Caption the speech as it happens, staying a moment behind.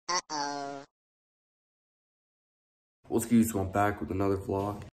Kozy, so I'm back with another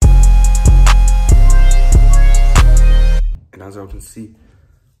vlog. And as y'all can see,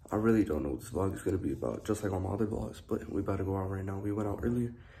 I really don't know what this vlog is gonna be about, just like all my other vlogs, but we about to go out right now. We went out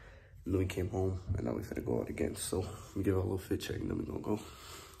earlier, and then we came home, and now we're gonna go out again. So we give it a little fit check, and then we're gonna go.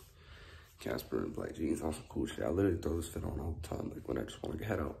 Casper and black jeans on some cool shit. I literally throw this fit on all the time, like when I just want to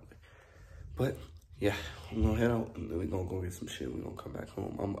head out. But yeah, I'm gonna head out, and then we're gonna go get some shit, and we're gonna come back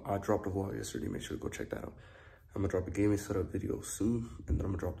home. I dropped a vlog yesterday, make sure to go check that out. I'm gonna drop a gaming setup video soon, and then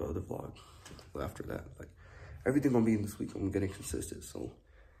I'm gonna drop the other vlog after that. Like, everything gonna be in this week. I'm getting consistent, so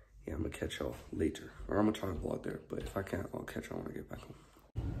yeah, I'm gonna catch y'all later. Or I'm gonna try to vlog there, but if I can't, I'll catch y'all when I get back home.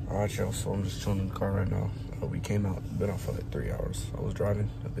 All right, y'all, so I'm just chilling in the car right now. We came out, been out for like 3 hours. I was driving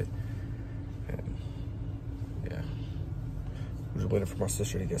a bit, and yeah. I'm just waiting for my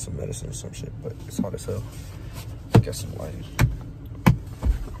sister to get some medicine or some shit, but it's hot as hell. Get some lighting.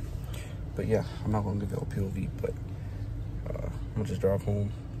 But yeah, I'm not gonna give y'all POV, but I'm gonna just drive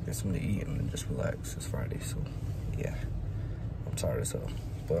home, get something to eat, and then just relax. It's Friday, so yeah. I'm tired as hell,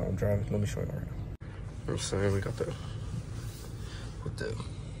 but I'm driving. Let me show you right now. You know what I'm saying? We got the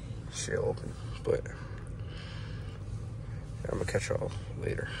shit open, but yeah, I'm gonna catch y'all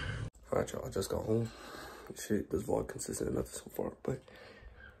later. All right, y'all, I just got home. Shit, this vlog consistent enough so far, but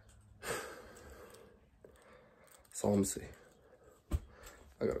that's all I'm gonna say.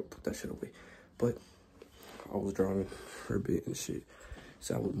 I gotta put that shit away. But I was driving for a bit and shit.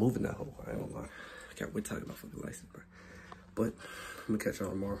 So I was moving that hoe. I ain't gonna lie. I can't wait till I get my fucking license, bro. But I'm gonna catch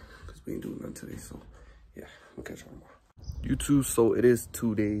y'all tomorrow because we ain't doing nothing today. So yeah, I'm gonna catch y'all tomorrow. YouTube, so it is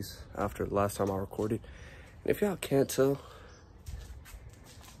 2 days after the last time I recorded. And if y'all can't tell,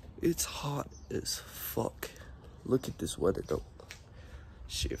 it's hot as fuck. Look at this weather though.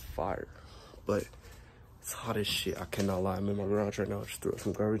 Shit fire. But it's hot as shit. I cannot lie. I'm in my garage right now. I just threw out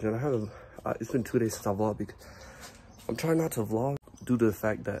some garbage, and I haven't. It's been 2 days since I vlogged because I'm trying not to vlog due to the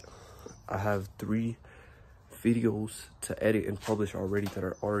fact that I have 3 videos to edit and publish already that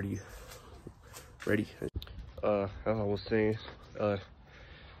are already ready. As I was saying,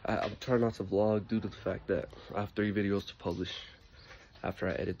 I'm trying not to vlog due to the fact that I have 3 videos to publish after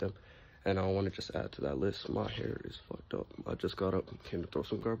I edit them, and I want to just add to that list. My hair is fucked up. I just got up and came to throw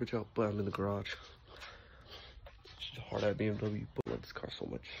some garbage out, but I'm in the garage. Hard at BMW, but I love this car so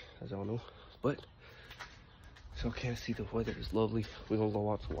much, as y'all know. But so I can't see, the weather is lovely. We're gonna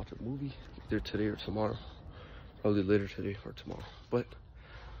go out to watch a movie either today or tomorrow, probably later today or tomorrow. But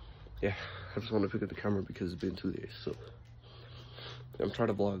yeah, I just want to pick up the camera because it's been 2 days. So I'm trying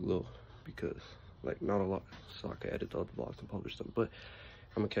to vlog low because like not a lot, so I can edit the other vlogs and publish them. But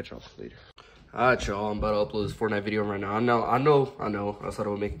I'm gonna catch y'all later. All right, y'all, I'm about to upload this Fortnite video right now. I know. I said I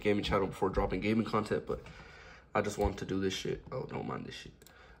would make a gaming channel before dropping gaming content, but I just wanted to do this shit. Oh, don't mind this shit.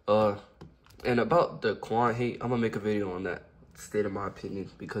 And about the Quan hate, I'm gonna make a video on that, state of my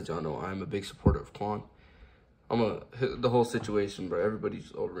opinion, because y'all know I'm a big supporter of Quan. The whole situation, bro,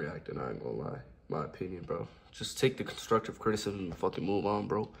 everybody's overreacting, I ain't gonna lie. My opinion, bro. Just take the constructive criticism and fucking move on,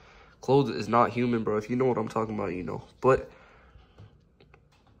 bro. Clothes is not human, bro. If you know what I'm talking about, you know. But,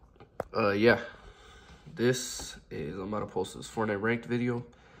 yeah. I'm about to post this Fortnite ranked video,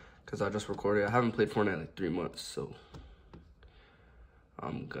 because I just recorded. I haven't played Fortnite in like 3 months, so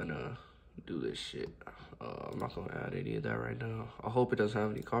I'm gonna do this shit. I'm not gonna add any of that right now. I hope it doesn't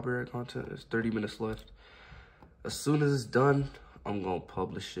have any copyright content. There's 30 minutes left. As soon as it's done, I'm gonna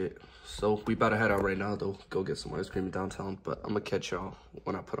publish it. So we about to head out right now though, go get some ice cream in downtown, but I'm gonna catch y'all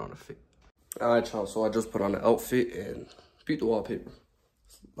when I put on a fit. All right, y'all, so I just put on the outfit and beat the wallpaper.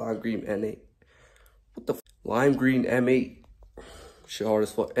 Lime green M8. What the f? Lime green M8. Shit hard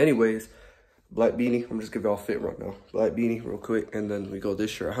as fuck. Anyways, black beanie. I'm just giving y'all a fit right now. Black beanie real quick, and then we go this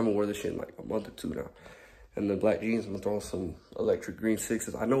shirt. I haven't worn this shit in like a month or 2 now. And then black jeans. I'm gonna throw some electric green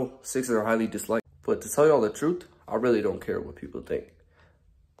 6s. I know 6s are highly disliked, but to tell y'all the truth, I really don't care what people think.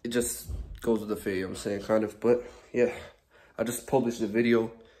 It just goes with the fit, you know what I'm saying, kind of. But yeah, I just published the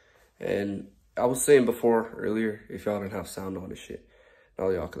video, and I was saying before earlier, if y'all didn't have sound on this shit, now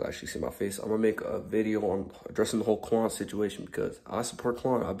y'all could actually see my face. I'm gonna make a video on addressing the whole Quan situation because I support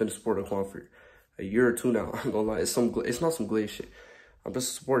Quan. I've been supporting Quan for a year or 2 now. I'm gonna lie, it's not some glaze shit. I'm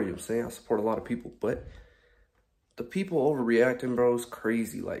just supporting, you know what I'm saying? I support a lot of people, but the people overreacting, bro, is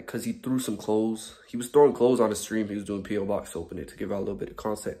crazy. Like, cause he threw some clothes. He was throwing clothes on his stream. He was doing P.O. Box opening to give out a little bit of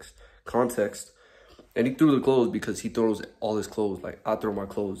context. And he threw the clothes because he throws all his clothes. Like, I throw my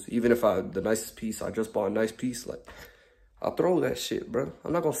clothes. Even if the nicest piece, I just bought a nice piece, like, I'll throw that shit, bro.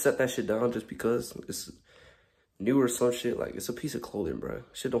 I'm not gonna set that shit down just because it's new or some shit. Like, it's a piece of clothing, bro.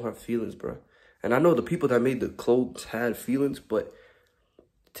 Shit don't have feelings, bro. And I know the people that made the clothes had feelings, but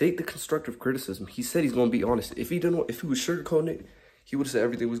take the constructive criticism. He said he's gonna be honest. If he was sugarcoating it, he would have said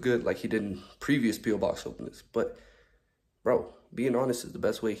everything was good like he did in previous P.O. Box openings. But, bro, being honest is the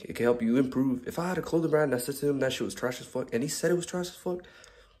best way. It can help you improve. If I had a clothing brand that said to him that shit was trash as fuck, and he said it was trash as fuck,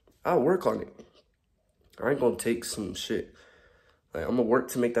 I'll work on it. I ain't gonna take some shit. Like, I'm gonna work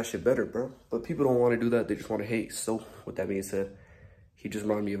to make that shit better, bro. But people don't want to do that. They just want to hate. So, with that being said, he just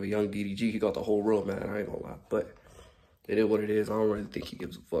reminded me of a young DDG. He got the whole world, man. I ain't gonna lie. But it is what it is. I don't really think he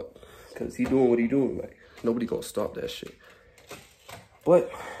gives a fuck. Because he doing what he doing. Like, nobody gonna stop that shit.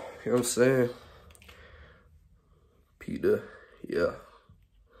 But, you know what I'm saying? Peter, yeah.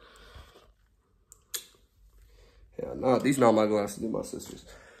 Yeah, nah, these not my glasses. They're my sister's.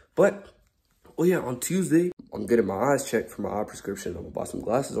 But, oh yeah, on Tuesday, I'm getting my eyes checked for my eye prescription. I'm gonna buy some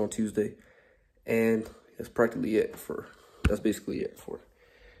glasses on Tuesday. And that's practically it that's basically it for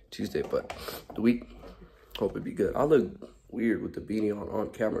Tuesday. But the week, hope it be good. I look weird with the beanie on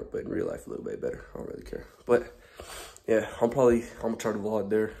camera, but in real life, a little bit better. I don't really care. But yeah, I'm gonna try to vlog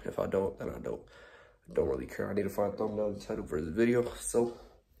there. If I don't, then I don't really care. I need to find a thumbnail and title for this video. So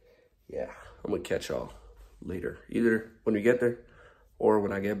yeah, I'm gonna catch y'all later. Either when we get there or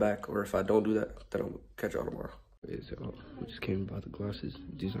when I get back, or if I don't do that, then I'll catch y'all tomorrow. We just came about the glasses.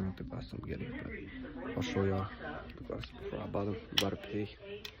 These are not the glasses I'm getting, but I'll show y'all the glasses before I buy them. I'm about to pay.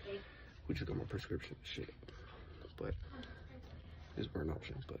 We just got my prescription shit. But these were an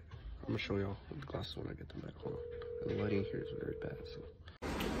option, but I'm gonna show y'all the glasses when I get them back home. And the lighting here is very bad, so.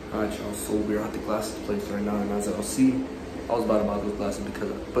 Alright, y'all, so we're at the glasses place right now, and as y'all see, I was about to buy those glasses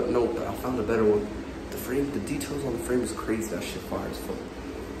but I found a better one. The frame, the details on the frame is crazy. That shit fire as fuck.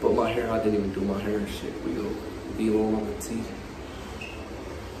 But my hair, I didn't even do my hair and shit. We go V-Lo on the T.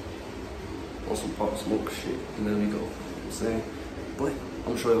 On some Pop Smoke shit. And then we go, you know what I'm saying? But I'm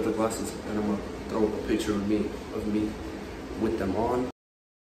gonna show you the glasses, and I'm gonna throw up a picture of me with them on.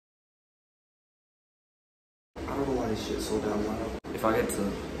 I don't know why this shit's so damn loud. If I get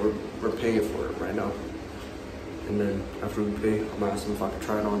to, we're paying for it right now. And then after we pay, I'm gonna ask them if I can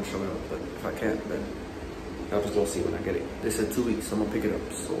try it on and show it. But if I can't, then y'all just gonna see when I get it. They said 2 weeks, so I'm gonna pick it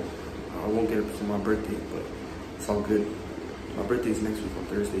up. So I won't get it for my birthday, but it's all good. My birthday's next week on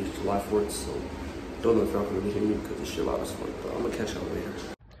Thursday, July 4th, so don't know if y'all can really hear me because this shit loud as fuck, but I'm gonna catch y'all later.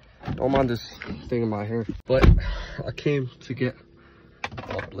 Don't mind this thing in my hair, but I came to get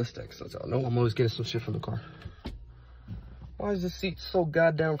ballistics. So y'all know I'm always getting some shit from the car. Why is the seat so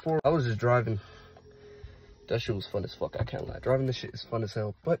goddamn forward? I was just driving. That shit was fun as fuck, I can't lie. Driving this shit is fun as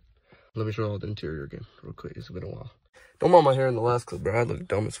hell, but let me show y'all the interior again real quick. It's been a while. Don't mind my hair in the last clip, bro. I look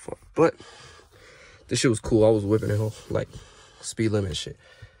dumb as fuck, but this shit was cool. I was whipping it home, like speed limit shit.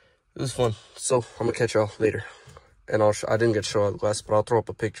 It was fun. So I'm gonna catch y'all later. And I didn't get to show y'all the glasses, but I'll throw up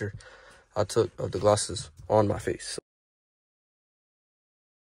a picture I took of the glasses on my face.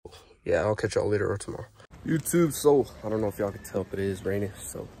 So, yeah, I'll catch y'all later or tomorrow. YouTube, so I don't know if y'all can tell, but it is raining,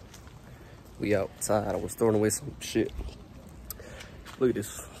 so we outside. I was throwing away some shit. Look at this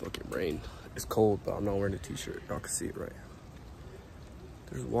fucking rain. It's cold, but I'm not wearing a t-shirt. Y'all can see it right.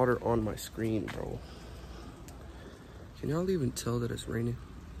 There's water on my screen, bro. Can y'all even tell that it's raining?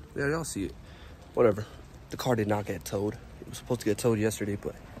 Yeah, y'all see it. Whatever. The car did not get towed. It was supposed to get towed yesterday,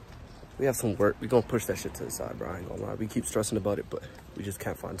 but we have some work. We gonna push that shit to the side, bro. I ain't gonna lie. We keep stressing about it, but we just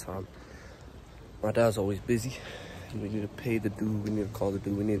can't find time. My dad's always busy. And we need to pay the dude. We need to call the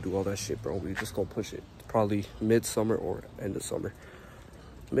dude. We need to do all that shit, bro. We just gonna push it. Probably mid-summer or end of summer.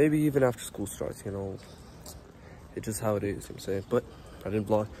 Maybe even after school starts, you know. It's just how it is, you know what I'm saying? But I didn't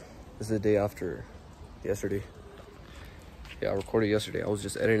vlog. This is the day after yesterday. Yeah, I recorded yesterday. I was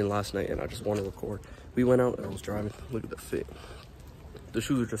just editing last night and I just wanted to record. We went out and I was driving. Look at the fit. The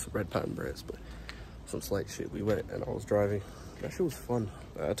shoes are just red patent breads, but some slight shit. We went and I was driving. That shit was fun.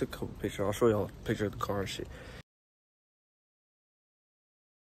 I took a couple pictures. I'll show y'all a picture of the car and shit.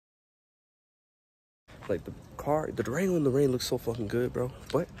 Like the car, the Durango in the rain looks so fucking good, bro.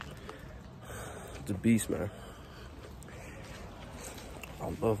 But it's a beast, man. I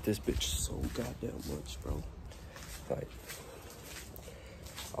love this bitch so goddamn much, bro. Like,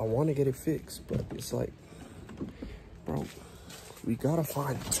 I want to get it fixed, but it's like, bro, we gotta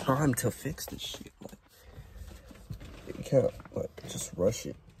find time to fix this shit. Like, you can't like just rush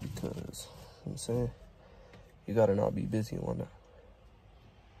it because, you know what I'm saying, you gotta not be busy and whatnot.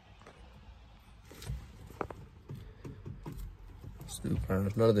 Stupid,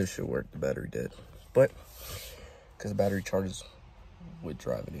 man. None of this shit worked. The battery dead, but because the battery charges with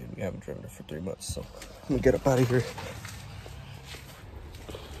driving in, we haven't driven it for 3 months, so I'm gonna get up out of here.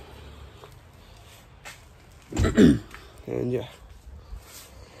 And yeah,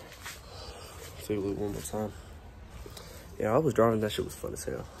 say a little one more time. Yeah, I was driving. That shit was fun as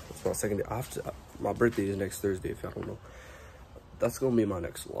hell. It's my second day. My birthday is next Thursday, if y'all don't know. That's gonna be my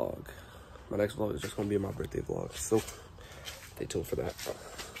next vlog. My next vlog is just gonna be my birthday vlog. So stay tuned for that.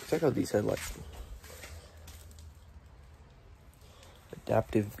 Check out these headlights.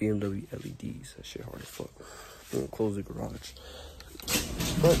 Adaptive BMW LEDs. That shit hard as fuck. I'm gonna close the garage.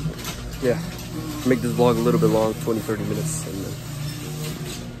 But yeah, make this vlog a little bit long, 20-30 minutes, and then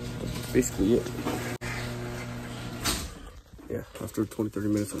that's basically it. Yeah, after 20-30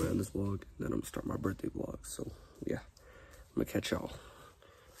 minutes, I'm gonna end this vlog, and then I'm gonna start my birthday vlog. So yeah, I'm gonna catch y'all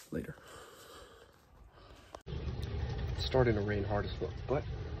later. It's starting to rain hard as fuck, but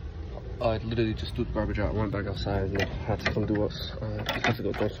I literally just threw the garbage out, went back outside, and had to come do us. I have to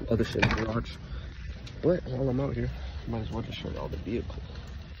go throw some other shit in the garage. But while I'm out here, I might as well just show y'all the vehicle.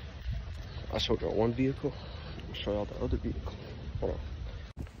 I showed y'all one vehicle, I'll show y'all the other vehicle. Hold on.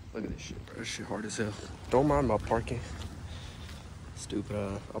 Look at this shit, bro. This shit hard as hell. Don't mind my parking. Stupid,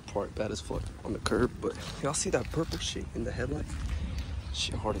 I park bad as fuck on the curb, but y'all see that purple shit in the headlight?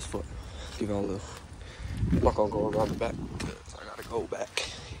 Shit hard as fuck. Give y'all a little. I'm not gonna go around the back because I gotta go back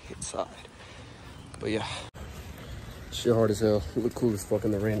inside. But yeah, shit hard as hell. It look cool as fuck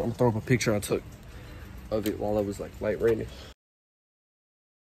in the rain. I'm gonna throw up a picture I took of it while it was like light raining.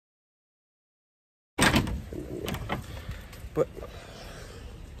 And then, yeah. But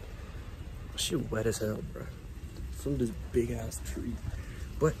shit wet as hell, bro. From this big ass tree.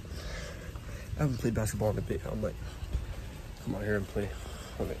 But I haven't played basketball in a bit. I'm like, come out here and play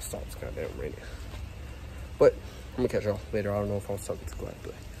when it stops goddamn raining. But I'm gonna catch y'all later. I don't know if I'll start with the glad,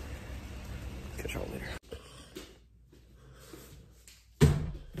 but catch y'all later.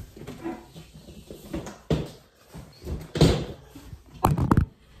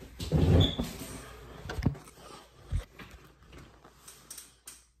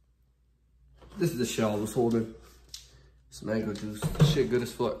 This is the shell I was holding. It's mango juice. This shit good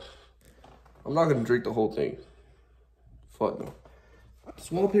as fuck. I'm not gonna drink the whole thing. Fuck no.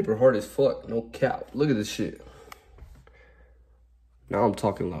 This wallpaper hard as fuck. No cap. Look at this shit. Now I'm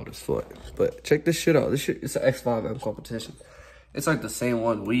talking loud as fuck. But check this shit out. This shit, it's an X5M competition. It's like the same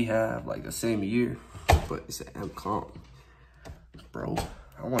one we have, like the same year, but it's an M comp. Bro,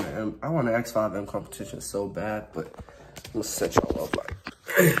 I want an X5M competition so bad, but I'm gonna set y'all up like.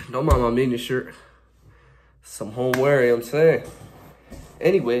 Don't mind my mini shirt. Some home wear, you know what I'm saying?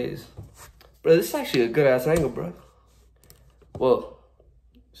 Anyways, bro, this is actually a good ass angle, bro. Well,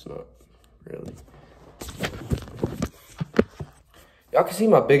 it's not really. Y'all can see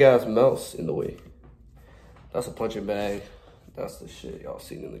my big ass mouse in the way. That's a punching bag. That's the shit y'all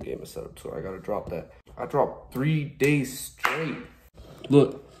seen in the game of setup tour. I gotta drop that. I dropped 3 days straight.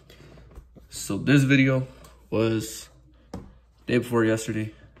 Look, so this video was day before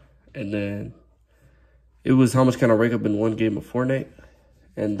yesterday, and then it was how much can I rank up in one game of Fortnite,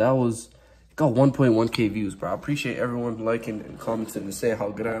 and that was, it got 1.1K views, bro. I appreciate everyone liking and commenting and saying how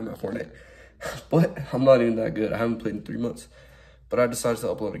good I am at Fortnite, but I'm not even that good. I haven't played in 3 months, but I decided to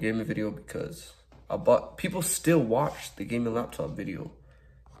upload a gaming video because people still watch the gaming laptop video,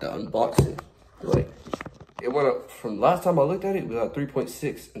 the unboxing. Like, it went up from last time I looked at it, it was at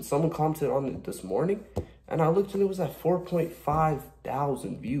 3.6, and someone commented on it this morning, and I looked and it was at 4.5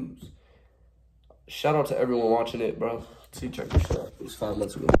 thousand views. Shout out to everyone watching it, bro. See, check this shit out. It was 5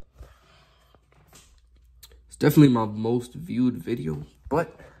 months ago. It's definitely my most viewed video,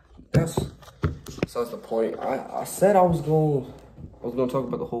 but that's the point. I said I was gonna talk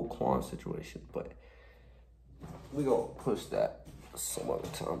about the whole Quan situation, but we gonna push that some other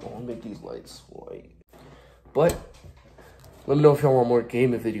time. I'm gonna make these lights white. But let me know if y'all want more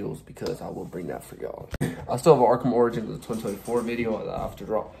gaming videos, because I will bring that for y'all. I still have an Arkham Origins 2024 video that I have to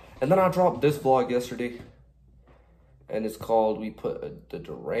drop. And then I dropped this vlog yesterday. And it's called, we put the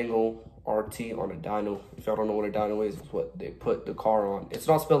Durango RT on a dyno. If y'all don't know what a dyno is, it's what they put the car on. It's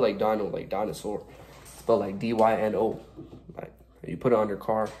not spelled like dino, like dinosaur. It's spelled like D-Y-N-O. Like, you put it on your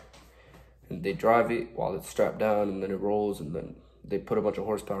car, and they drive it while it's strapped down, and then it rolls, and then they put a bunch of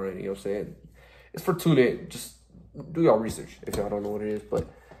horsepower in it, you know what I'm saying? It's for tuning. Just do y'all research if y'all don't know what it is, but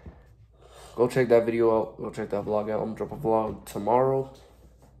go check that video out. Go check that vlog out. I'm gonna drop a vlog tomorrow,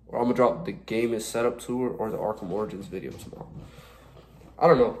 or I'm gonna drop the game is setup tour or the Arkham Origins video tomorrow. I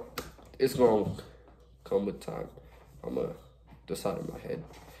don't know. It's gonna come with time. I'm gonna decide in my head.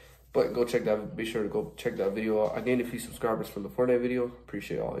 But go check that. Be sure to go check that video out. I gained a few subscribers from the Fortnite video.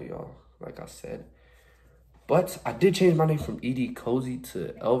 Appreciate all of y'all, like I said. But I did change my name from ED Kozy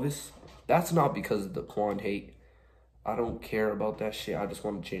to Elvis. That's not because of the Quan hate. I don't care about that shit. I just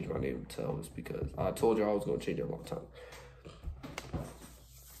want to change my name to Elvis because I told you I was going to change it a long time.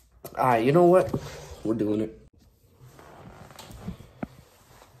 Alright, you know what? We're doing it.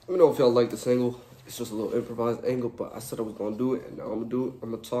 Let me know if y'all like this angle. It's just a little improvised angle, but I said I was gonna do it, and now I'm gonna do it.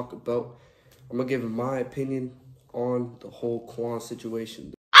 I'm gonna give my opinion on the whole Quan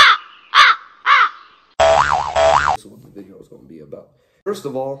situation. This is what the video is gonna be about. First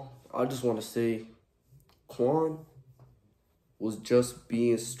of all, I just want to say, Quan was just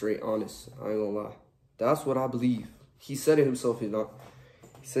being straight honest. I ain't gonna lie. That's what I believe. He said it himself. He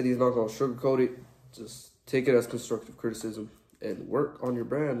said he's not gonna sugarcoat it. Just take it as constructive criticism and work on your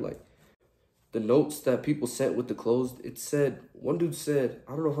brand. Like the notes that people sent with the clothes, it said, one dude said,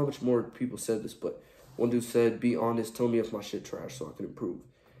 I don't know how much more people said this, but one dude said, be honest, tell me if my shit trash so I can improve.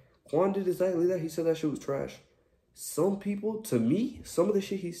 Quan did exactly that. He said that shit was trash. Some people, to me, some of the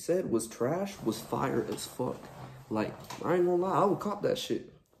shit he said was trash, was fire as fuck. Like, I ain't gonna lie, I would cop that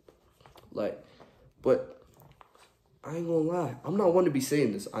shit. Like, but I ain't gonna lie, I'm not one to be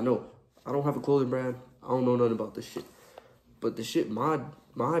saying this. I know, I don't have a clothing brand. I don't know nothing about this shit. But the shit, my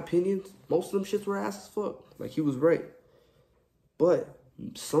opinions, most of them shits were ass as fuck. Like, he was right. But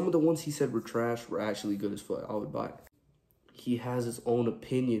some of the ones he said were trash were actually good as fuck. I would buy it. He has his own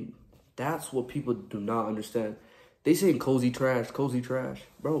opinion. That's what people do not understand. They saying Kozy trash.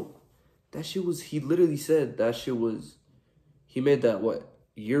 Bro, that shit was, he literally said that shit was, he made that, what,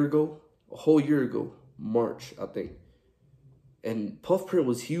 a year ago? A whole year ago. March, I think. And puff print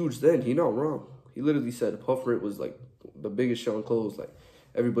was huge then. He not wrong. He literally said puff print was like the biggest shit on clothes. Like,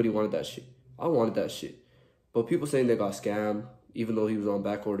 everybody wanted that shit. I wanted that shit. But people saying they got scammed, even though he was on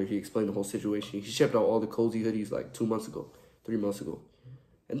back order, he explained the whole situation. He shipped out all the Kozy hoodies like 3 months ago.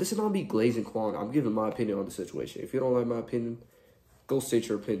 And this is not me glazing Quan. I'm giving my opinion on the situation. If you don't like my opinion, go state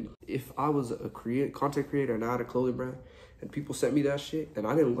your opinion. If I was a content creator and I had a clothing brand and people sent me that shit and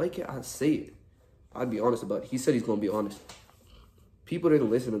I didn't like it, I'd say it. I'd be honest about it. He said he's going to be honest. People didn't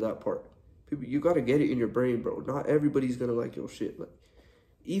listen to that part. People, you got to get it in your brain, bro. Not everybody's going to like your shit. Like,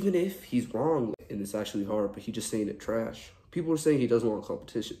 even if he's wrong and it's actually hard, but he just saying it trash. People are saying he doesn't want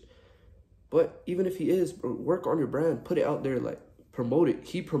competition. But even if he is, bro, work on your brand. Put it out there, like, promote it.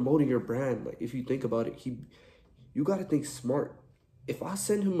 Keep promoting your brand. Like, if you think about it, you got to think smart. If I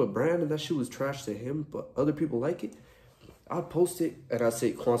send him a brand and that shit was trash to him, but other people like it, I'd post it and I'd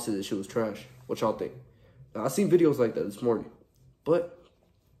say Quan said that shit was trash. What y'all think? Now, I seen videos like that this morning. But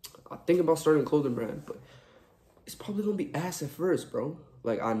I think about starting a clothing brand, but it's probably going to be ass at first, bro.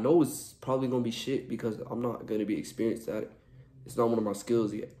 Like, I know it's probably going to be shit because I'm not going to be experienced at it. It's not one of my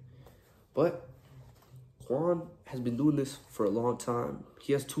skills yet. But Quan has been doing this for a long time.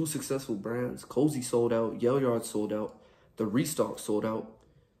 He has 2 successful brands. Kozy sold out. Yell Yard sold out. The Restock sold out.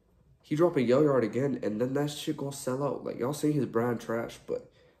 He dropped a Yell Yard again, and then that shit gonna sell out. Like, y'all saying his brand trash,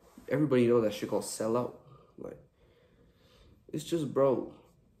 but everybody know that shit gonna sell out. Like, it's just, bro,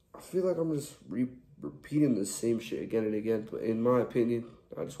 I feel like I'm just repeating the same shit again and again. But in my opinion,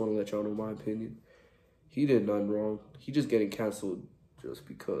 I just want to let y'all know my opinion. He did nothing wrong. He just getting canceled just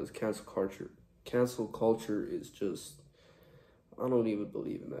because cancel culture is just, I don't even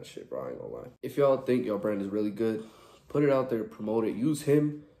believe in that shit, bro. I ain't gonna lie. If y'all think your brand is really good, put it out there, promote it. Use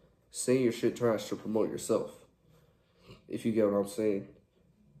him saying your shit trash to promote yourself, if you get what I'm saying.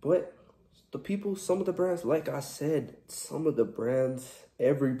 But the people, some of the brands, like I said, some of the brands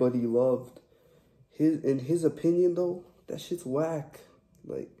everybody loved. In his opinion, though, that shit's whack.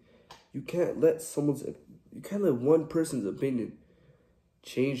 Like, you can't let one person's opinion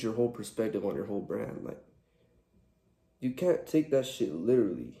change your whole perspective on your whole brand. Like, you can't take that shit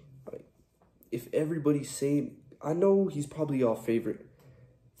literally. Like, if everybody's saying, I know he's probably y'all favorite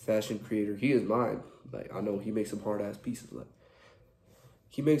fashion creator. He is mine. Like, I know he makes some hard ass pieces. Like,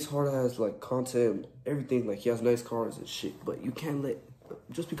 he makes hard ass like content, everything. Like, he has nice cars and shit. But you can't let,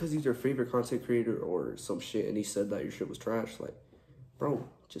 just because he's your favorite content creator or some shit and he said that your shit was trash, like, bro,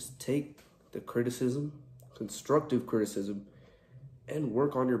 just take the criticism, constructive criticism, and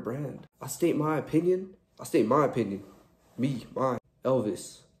work on your brand. I state my opinion. Me, mine,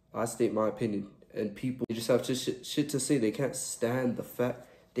 Elvis. I state my opinion. And people, they just have shit to say. They can't stand the fact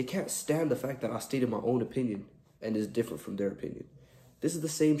that I stated my own opinion and is different from their opinion. This is the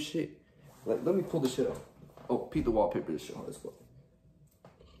same shit. Like, let me pull this shit up. Oh, Pete the wallpaper, this shit hard as fuck.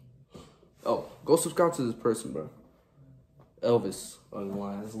 Oh, go subscribe to this person, bro. Elvis.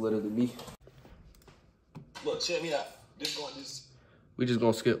 Online. That's literally me. Look, check me out. We just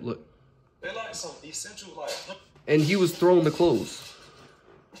gonna skip, look. They're like some essential, like. And he was throwing the clothes.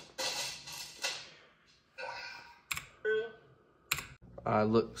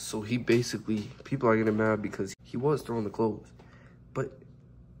 Look, so he basically, people are getting mad because he was throwing the clothes. But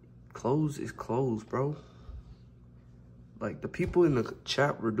clothes is clothes, bro. Like, the people in the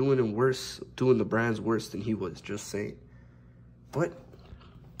chat were doing the brands worse than he was, just saying. But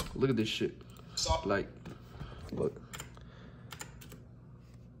Look at this shit. Like, look.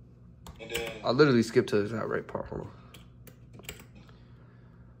 And then I literally skipped to that right part. Hold on.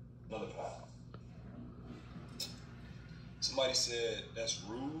 another part. Somebody said that's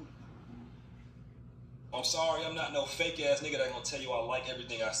rude. I'm sorry, I'm not no fake ass nigga that gonna tell you I like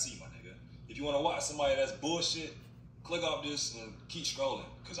everything I see, my nigga. If you wanna watch somebody that's bullshit, click off this and keep scrolling.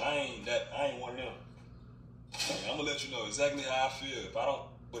 Cause I ain't one of them. I'm gonna let you know exactly how I feel. If I don't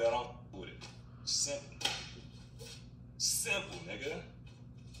with it, I don't with it. Simple. Simple, nigga.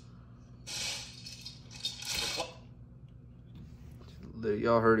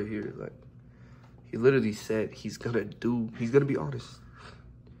 Y'all heard it here. Like, he literally said he's gonna be honest.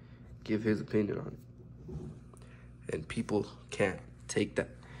 Give his opinion on it. And people can't take that.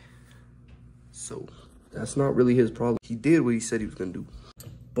 So, that's not really his problem. He did what he said he was gonna do.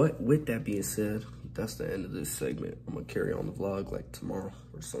 But with that being said, that's the end of this segment. I'm gonna carry on the vlog like tomorrow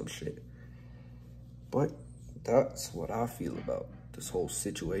or some shit. But that's what I feel about this whole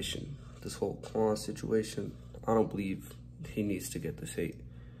situation. This whole Quan situation. I don't believe he needs to get this hate.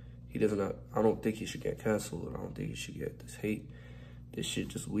 I don't think he should get canceled. I don't think he should get this hate. This shit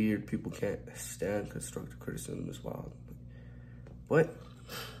just weird. People can't stand constructive criticism. It's wild. But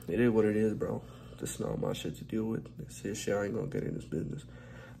it is what it is, bro. This is not my shit to deal with. This is shit. I ain't gonna get in this business.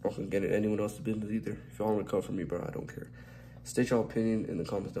 I'm not gonna get in anyone else's business either. If y'all wanna come for me, bro, I don't care. State your opinion in the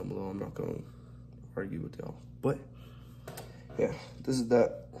comments down below. I'm not gonna argue with y'all. But yeah, this is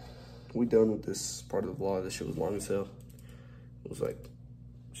that. We done with this part of the vlog. This shit was long as hell.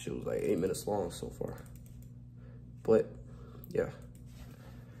 Shit was like 8 minutes long so far. But yeah,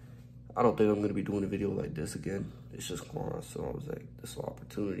 I don't think I'm gonna be doing a video like this again. It's just Quan, so I was like, this is an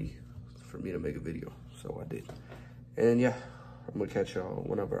opportunity for me to make a video, so I did. And yeah, I'm gonna catch y'all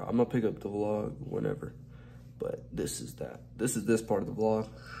whenever. I'm gonna pick up the vlog whenever, but this is that. This is this part of the vlog.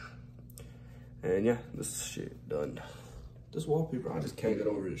 And yeah, this shit done. This wallpaper, I just can't get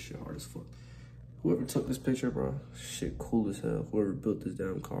over this shit hard as fuck. Whoever took this picture, bro, shit cool as hell. Whoever built this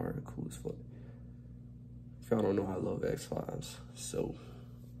damn car, cool as fuck. If y'all don't know, I love X5s. So,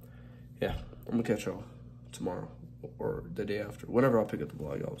 yeah, I'm gonna catch y'all tomorrow or the day after. Whenever I pick up the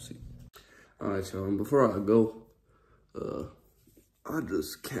vlog, y'all will see. All right, y'all, and before I go, I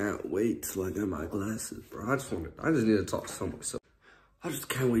just can't wait till I get my glasses, bro. I just need to talk to someone. So I just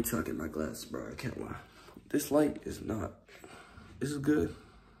can't wait till I get my glasses, bro. I can't lie. This light is not, this is good.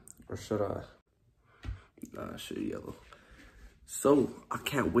 Or should I? Nah, shit yellow. So I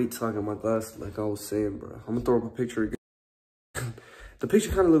can't wait till I get my glasses, like I was saying, bro. I'm gonna throw up a picture again. The picture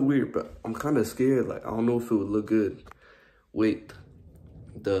kind of look weird, but I'm kind of scared. Like, I don't know if it would look good with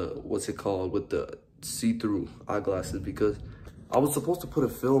the, what's it called, with the see-through eyeglasses, because I was supposed to put a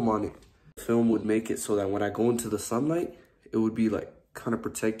film on it. The film would make it so that when I go into the sunlight, it would be like kind of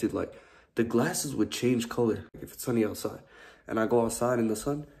protected. Like, the glasses would change color if it's sunny outside. And I go outside in the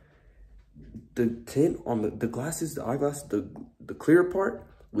sun, the tint on the glasses, the eyeglasses, the clear part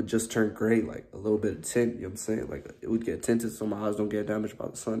would just turn gray, like a little bit of tint, you know what I'm saying? Like, it would get tinted so my eyes don't get damaged by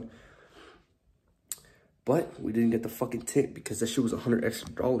the sun. But we didn't get the fucking tint because that shit was $100 extra,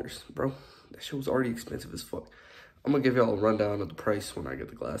 bro. That shit was already expensive as fuck. I'm gonna give y'all a rundown of the price when I get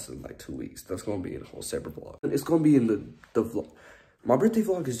the glasses in like 2 weeks. That's gonna be in a whole separate vlog. And it's gonna be in the vlog. My birthday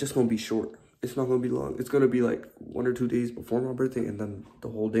vlog is just gonna be short. It's not gonna be long. It's gonna be like 1 or 2 days before my birthday and then the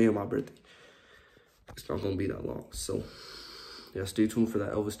whole day of my birthday. It's not gonna be that long. So yeah, stay tuned for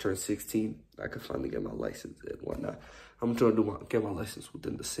that. Elvis turned 16. I can finally get my license and whatnot. I'm trying to get my license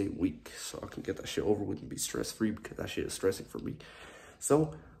within the same week so I can get that shit over with and be stress-free, because that shit is stressing for me.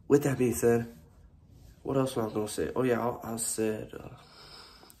 So with that being said, what else was I gonna say? Oh yeah, I said,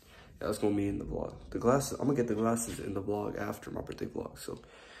 yeah, it's gonna be in the vlog. The glasses, I'm gonna get the glasses in the vlog after my birthday vlog. So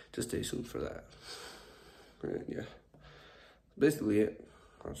just stay tuned for that. And yeah, basically it.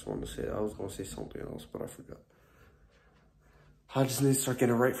 I just wanted to say, I was gonna say something else, but I forgot. I just need to start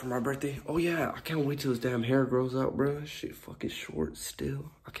getting it right for my birthday. Oh yeah, I can't wait till this damn hair grows out, bro. That shit fucking short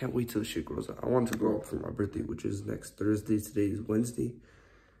still. I can't wait till this shit grows out. I want it to grow up for my birthday, which is next Thursday. Today is Wednesday.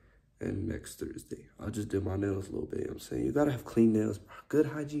 And next Thursday. I just did my nails a little bit, you know what I'm saying? You gotta have clean nails, bro. Good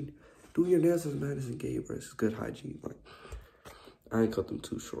hygiene. Do your nails as man isn't gay, bro. It's good hygiene. Like, I ain't cut them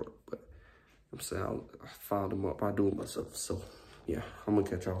too short, but I'm saying I filed them up by doing myself. So yeah, I'm gonna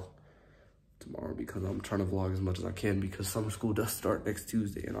catch y'all tomorrow because I'm trying to vlog as much as I can, because summer school does start next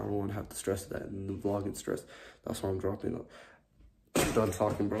Tuesday and I don't want to have to stress that and the vlogging stress. That's why I'm dropping up. I'm done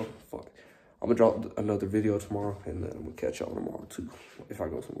talking, bro. Fuck. I'm gonna drop another video tomorrow and then I'm gonna catch y'all tomorrow too, if I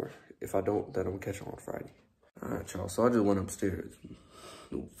go somewhere. If I don't, then I'm gonna catch y'all on Friday. All right, y'all. So I just went upstairs.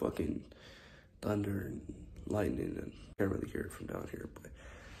 No fucking thunder and lightning, and can't really hear it from down here, but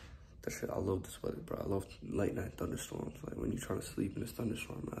That shit, I love this weather, bro. I love late night thunderstorms. Like when you're trying to sleep in a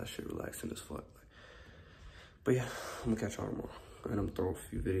thunderstorm, man, that shit relaxing as fuck. But yeah, I'm gonna catch y'all tomorrow. And I'm throwing a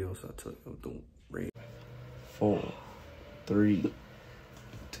few videos. I'll tell you, don't rain. 4, 3,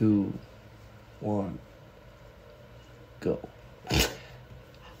 2, 1, go.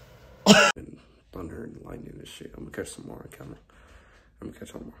 And thunder and lightning and shit. I'm gonna catch some more on camera. I'm gonna catch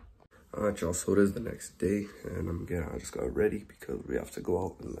y'all tomorrow. All right, y'all. So it is the next day, and I just got ready because we have to go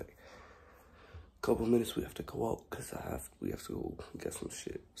out in like a couple minutes. We have to go out because we have to go get some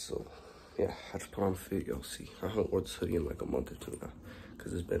shit. So yeah, I just put on a fit. Y'all see, I haven't worn this hoodie in like a month or two now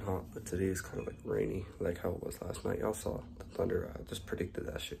because it's been hot. But today is kind of like rainy, like how it was last night. Y'all saw the thunder. I just predicted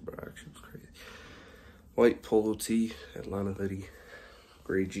that shit, bro. Actually, it was crazy. White polo tee, Atlanta hoodie,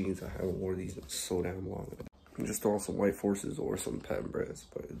 gray jeans. I haven't worn these in so damn long. I'm just throwing some white forces or some patent breads,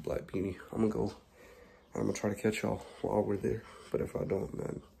 but it's black beanie. I'm gonna try to catch y'all while we're there. But if I don't,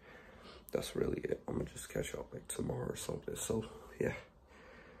 then that's really it. I'm gonna just catch y'all like tomorrow or something. So yeah,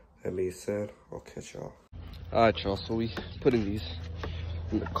 that being said, I'll catch y'all. All right, y'all. So we putting these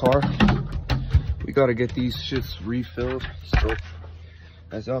in the car. We gotta get these shits refilled. So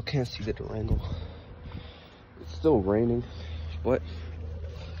as y'all can't see the Durango, it's still raining, but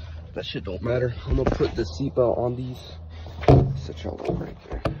that shit don't matter. I'm gonna put the seatbelt on these. Set y'all up right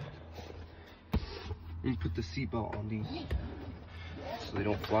there. I'm gonna put the seatbelt on these so they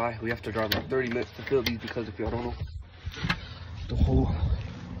don't fly. We have to drive like 30 minutes to fill these because if y'all don't know, the whole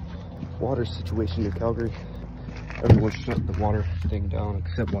water situation in Calgary, everyone shut the water thing down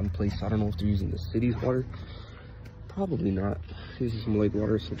except one place. I don't know if they're using the city's water. Probably not. This is some lake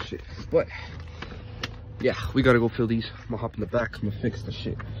water or some shit. But yeah, we gotta go fill these. I'm gonna hop in the back. I'm gonna fix the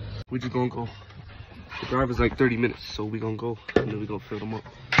shit. We just gonna go. The drive is like 30 minutes, so we gonna go and then we gonna fill them up.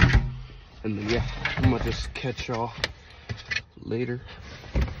 And then yeah, I'm gonna just catch y'all later.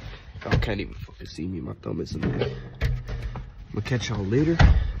 Y'all can't even fucking see me. My thumb is in the way. I'm gonna catch y'all later.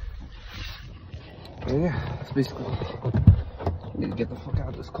 And yeah, that's basically. I need to get the fuck out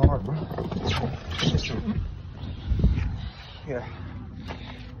of this car, bro. Yeah,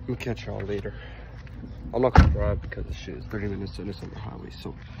 I'm gonna catch y'all later. I'm not gonna drive because the shit is 30 minutes and it's on the highway,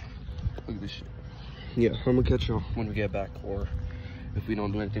 so look at this shit. Yeah, I'm gonna catch y'all when we get back, or if we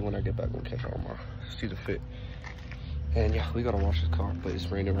don't do anything when I get back, we'll catch y'all tomorrow. See the fit. And yeah, we gotta wash this car, but it's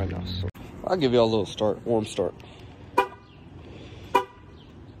raining right now, so I'll give y'all a little start, warm start.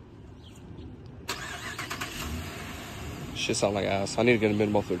 Shit sound like ass. I need to get a mid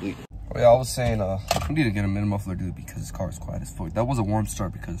muffler delete. Oh yeah, I was saying I need to get a mid muffler delete because this car is quiet as fuck. That was a warm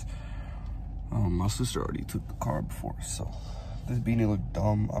start because my sister already took the car before, so this beanie looked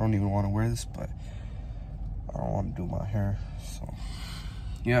dumb. I don't even want to wear this, but I don't want to do my hair, so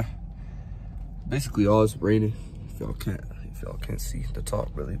yeah. Basically, all it's raining. If y'all can't see the top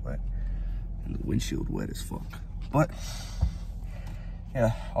really wet and the windshield wet as fuck. But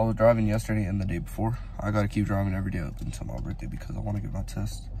yeah, I was driving yesterday and the day before. I gotta keep driving every day up until my birthday because I want to get my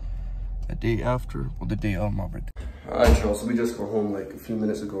test the day after or the day of my birthday. Alright, y'all, so we just got home like a few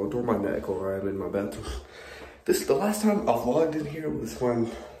minutes ago. Don't mind the echo, right? I'm in my bathroom. The last time I vlogged in here was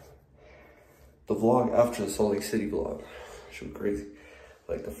when the vlog after the Salt Lake City vlog. Shit was crazy.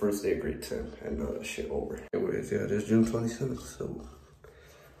 Like the first day of grade 10 and now that shit over. Anyways, yeah, it is June 27th, so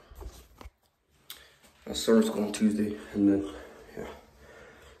I started school on Tuesday, and then yeah,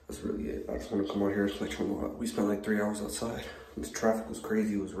 that's really it. I just want to come out here and let y'all know we spent like 3 hours outside. And the traffic was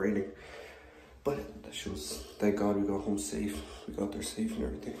crazy, it was raining. But that shit was, thank God we got home safe. We got there safe and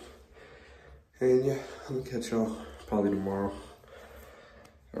everything. And yeah, I'm gonna catch y'all probably tomorrow.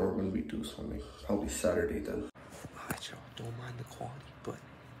 Or when we do something, probably Saturday then. Alright y'all, don't mind the quality, but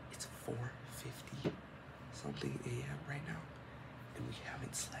it's 4:50 something a.m. right now. And we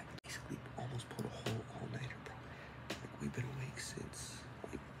haven't slept. Basically almost put a whole all-nighter, bro. Like we've been awake since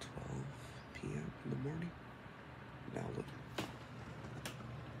like 12 p.m. in the morning. Now look.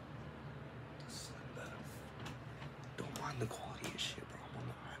 Don't mind the quality of shit, bro. I'm on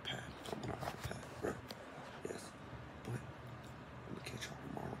the iPad. Bro. Yes. But I'm gonna catch y'all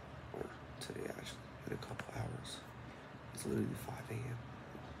tomorrow. Or today, actually. In a couple hours. It's literally 5 a.m.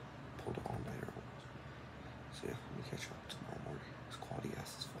 Pulled an all-nighter almost. So yeah, I'm gonna catch y'all tomorrow morning. It's quality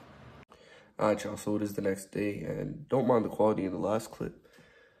ass as fuck. Alright, y'all. So it is the next day. And don't mind the quality in the last clip.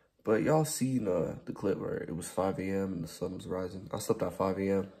 But y'all seen the clip where it was 5 a.m. and the sun was rising. I slept at 5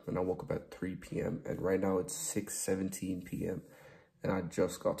 a.m. and I woke up at 3 p.m. And right now it's 6:17 p.m. And I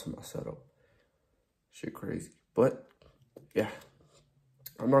just got to my setup. Shit crazy. But yeah,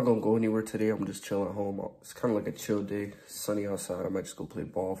 I'm not gonna go anywhere today. I'm just chilling at home. It's kind of like a chill day. Sunny outside. I might just go play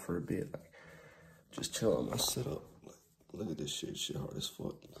ball for a bit. Like, just chill on my setup. Look at this shit. Shit hard as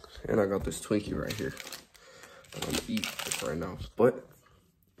fuck. And I got this Twinkie right here. I'm gonna eat this right now. But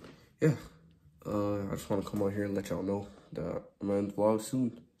yeah, I just want to come on here and let y'all know that I'm gonna end the vlog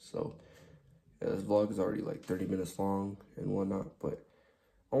soon. So yeah, this vlog is already like 30 minutes long and whatnot. But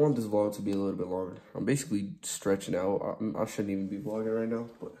I want this vlog to be a little bit longer. I'm basically stretching out. I shouldn't even be vlogging right now,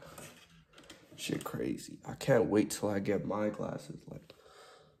 but shit crazy. I can't wait till I get my glasses. Like,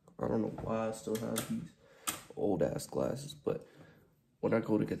 I don't know why I still have these old ass glasses, but when I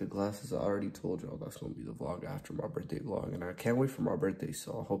go to get the glasses, I already told y'all that's gonna be the vlog after my birthday vlog, and I can't wait for my birthday,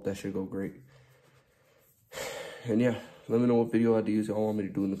 so I hope that shit go great. And yeah, let me know what video ideas y'all want me to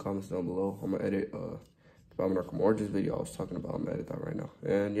do in the comments down below. I'm gonna edit the Bobby Narcum Origins video I was talking about. I'm gonna edit that right now.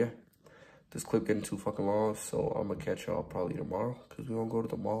 And yeah, this clip getting too fucking long, so I'm gonna catch y'all probably tomorrow, because we're gonna go to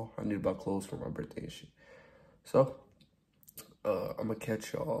the mall. I need to buy clothes for my birthday and shit. So I'm gonna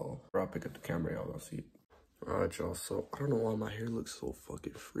catch y'all, or I'll pick up the camera, y'all gonna see it. Alright, y'all, so I don't know why my hair looks so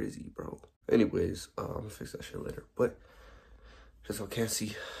fucking frizzy, bro. Anyways, I'm gonna fix that shit later. But just so I can't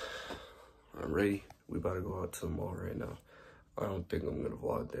see, I'm ready. We about to go out to the mall right now. I don't think I'm gonna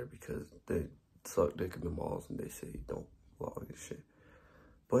vlog there because they suck dick in the malls and they say don't vlog and shit.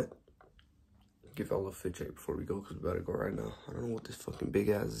 But give y'all a fit check before we go, because we better go right now. I don't know what this fucking big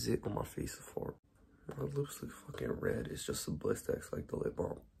ass zit on my face is for. My lips look fucking red. It's just a Blistex, like the lip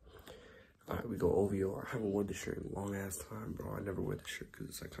balm. Alright, we go OVO. I haven't worn this shirt in a long ass time, bro. I never wear this shirt because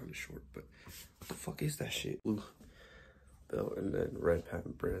it's like kind of short, but what the fuck is that shit? Blue belt and then red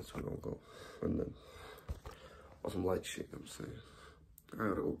patent brands. We gonna go. And then on some light shit, you know what I'm saying? I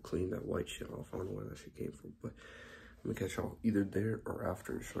gotta go clean that white shit off. I don't know where that shit came from, but I'm gonna catch y'all either there or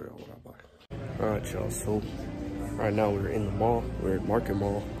after to show y'all what I buy. Alright, y'all, so right now we're in the mall. We're at Market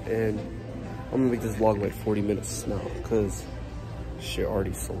Mall, and I'm gonna make this vlog like 40 minutes now because shit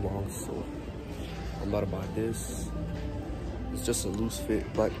already so long. So I'm about to buy this. It's just a loose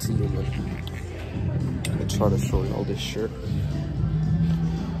fit black tee, and then I try to show y'all this shirt.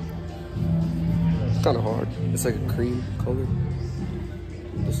 It's kind of hard. It's like a cream color.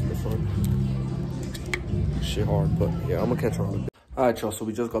 This is the front. Shit hard, but yeah, I'm gonna catch y'all in a bit. Alright, y'all, so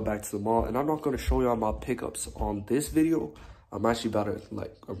we just got back to the mall, and I'm not gonna show y'all my pickups on this video. I'm actually about to,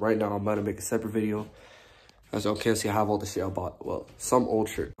 like, right now I'm about to make a separate video. As y'all can see, I have all the shit I bought. Well, some old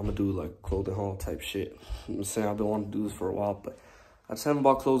shirt. I'm gonna do like clothing haul type shit. You know what I'm saying? I've been wanting to do this for a while, but I just haven't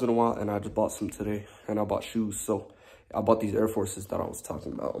bought clothes in a while, and I just bought some today, and I bought shoes. So I bought these Air Forces that I was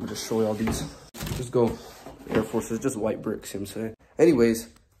talking about. I'm gonna just show y'all these. Just go Air Forces, just white bricks, you know what I'm saying? Anyways,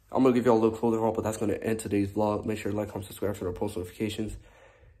 I'm gonna give y'all a little clothing haul, but that's gonna end today's vlog. Make sure to like, comment, subscribe, turn on post notifications.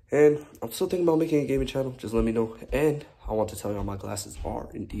 And I'm still thinking about making a gaming channel. Just let me know. And I want to tell y'all my glasses are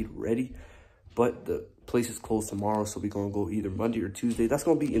indeed ready, but the place is closed tomorrow, so we're gonna go either Monday or Tuesday. That's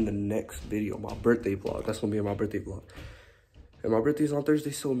gonna be in the next video, my birthday vlog. That's gonna be in my birthday vlog. And my birthday's on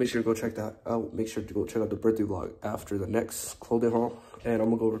Thursday, so make sure to go check that out. Make sure to go check out the birthday vlog after the next clothing haul. And I'm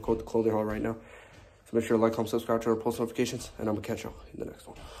gonna go record the clothing haul right now. So make sure to like, comment, subscribe, turn on post notifications, and I'm gonna catch y'all in the next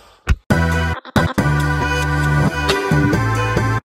one.